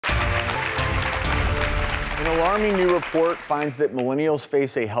An alarming new report finds that millennials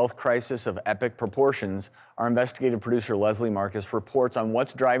face a health crisis of epic proportions. Our investigative producer Leslie Marcus reports on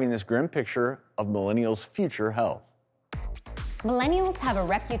what's driving this grim picture of millennials' future health. Millennials have a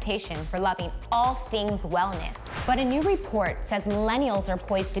reputation for loving all things wellness, but a new report says millennials are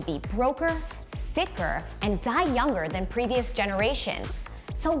poised to be broker, sicker, and die younger than previous generations.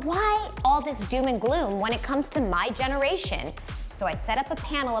 So why all this doom and gloom when it comes to my generation? So I set up a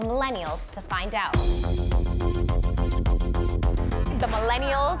panel of millennials to find out. The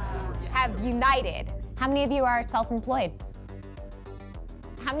millennials have united. How many of you are self-employed?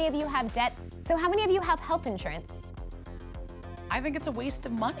 How many of you have debt? So how many of you have health insurance? I think it's a waste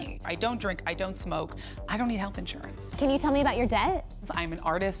of money. I don't drink, I don't smoke, I don't need health insurance. Can you tell me about your debt? I'm an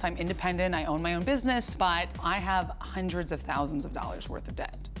artist, I'm independent, I own my own business, but I have hundreds of thousands of dollars worth of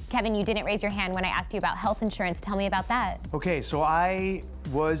debt. Kevin, you didn't raise your hand when I asked you about health insurance. Tell me about that. Okay, so I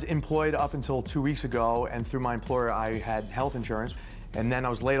was employed up until 2 weeks ago, and through my employer, I had health insurance. And then I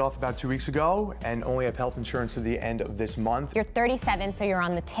was laid off about 2 weeks ago and only have health insurance to the end of this month. You're 37, so you're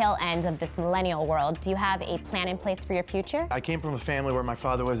on the tail end of this millennial world. Do you have a plan in place for your future? I came from a family where my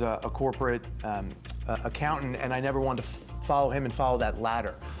father was a corporate accountant, and I never wanted to follow him and follow that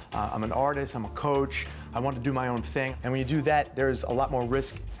ladder. I'm an artist, I'm a coach, I want to do my own thing. And when you do that, there's a lot more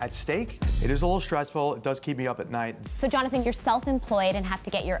risk at stake. It is a little stressful, it does keep me up at night. So Jonathan, you're self-employed and have to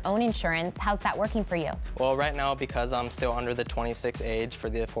get your own insurance. How's that working for you? Well, right now, because I'm still under the 26 age for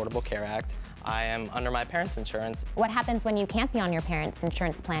the Affordable Care Act, I am under my parents' insurance. What happens when you can't be on your parents'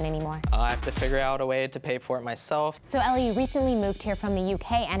 insurance plan anymore? I have to figure out a way to pay for it myself. So Ellie, you recently moved here from the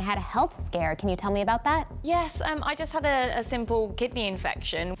UK and had a health scare. Can you tell me about that? Yes, I just had a simple kidney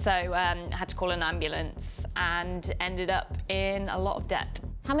infection, so had to call an ambulance and ended up in a lot of debt.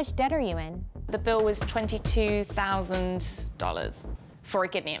 How much debt are you in? The bill was $22,000 for a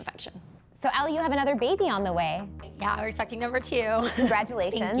kidney infection. So Ellie, you have another baby on the way. Yeah, we're expecting number 2.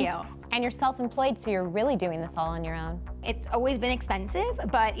 Congratulations. Thank you. And you're self-employed, so you're really doing this all on your own. It's always been expensive,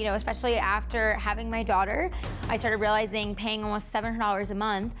 but you know, especially after having my daughter, I started realizing paying almost $700 a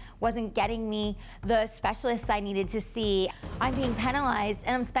month wasn't getting me the specialists I needed to see. I'm being penalized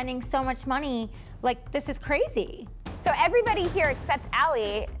and I'm spending so much money. Like, this is crazy. So everybody here except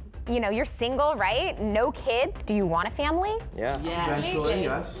Allie, you know, you're single, right? No kids. Do you want a family? Yeah. Eventually,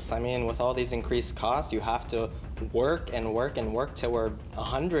 yes. I mean, with all these increased costs, you have to work and work and work till we're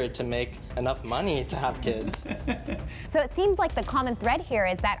 100 to make enough money to have kids. So it seems like the common thread here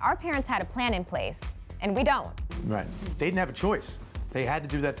is that our parents had a plan in place, and we don't. Right. They didn't have a choice. They had to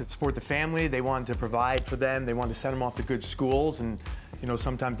do that to support the family. They wanted to provide for them. They wanted to send them off to good schools, and you know,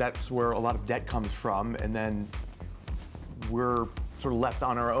 sometimes that's where a lot of debt comes from, and then we're sort of left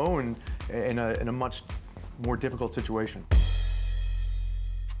on our own in a much more difficult situation.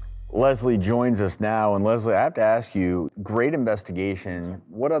 Leslie joins us now, and Leslie, I have to ask you, great investigation.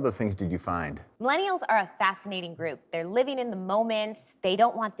 What other things did you find? Millennials are a fascinating group. They're living in the moment. They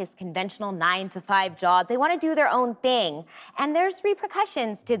don't want this conventional 9-to-5 job. They want to do their own thing. And there's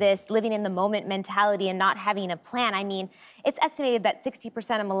repercussions to this living in the moment mentality and not having a plan. I mean, it's estimated that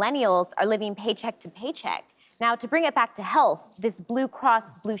 60% of millennials are living paycheck to paycheck. Now, to bring it back to health, this Blue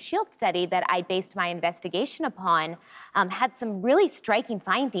Cross Blue Shield study that I based my investigation upon had some really striking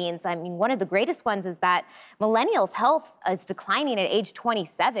findings. I mean, one of the greatest ones is that millennials' health is declining at age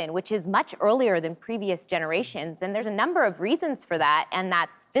 27, which is much earlier than previous generations. And there's a number of reasons for that, and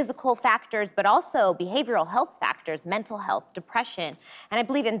that's physical factors, but also behavioral health factors, mental health, depression. And I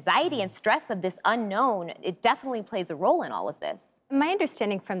believe anxiety and stress of this unknown, it definitely plays a role in all of this. My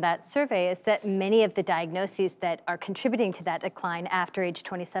understanding from that survey is that many of the diagnoses that are contributing to that decline after age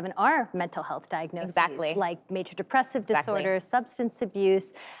 27 are mental health diagnoses. Exactly. Like major depressive disorders, substance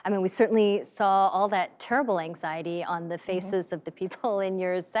abuse. I mean, we certainly saw all that terrible anxiety on the faces of the people in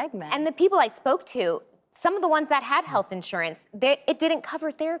your segment. And the people I spoke to, some of the ones that had health insurance, it didn't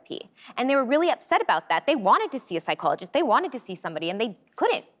cover therapy. And they were really upset about that. They wanted to see a psychologist, they wanted to see somebody, and they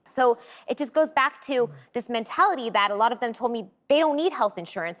couldn't. So it just goes back to this mentality that a lot of them told me they don't need health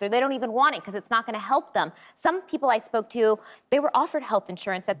insurance or they don't even want it because it's not going to help them. Some people I spoke to, they were offered health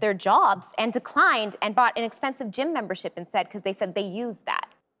insurance at their jobs and declined and bought an expensive gym membership instead because they said they used that.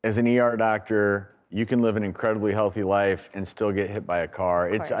 As an ER doctor, you can live an incredibly healthy life and still get hit by a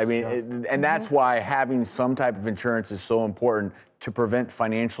car. I mean, and that's why having some type of insurance is so important to prevent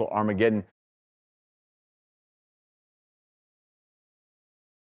financial Armageddon.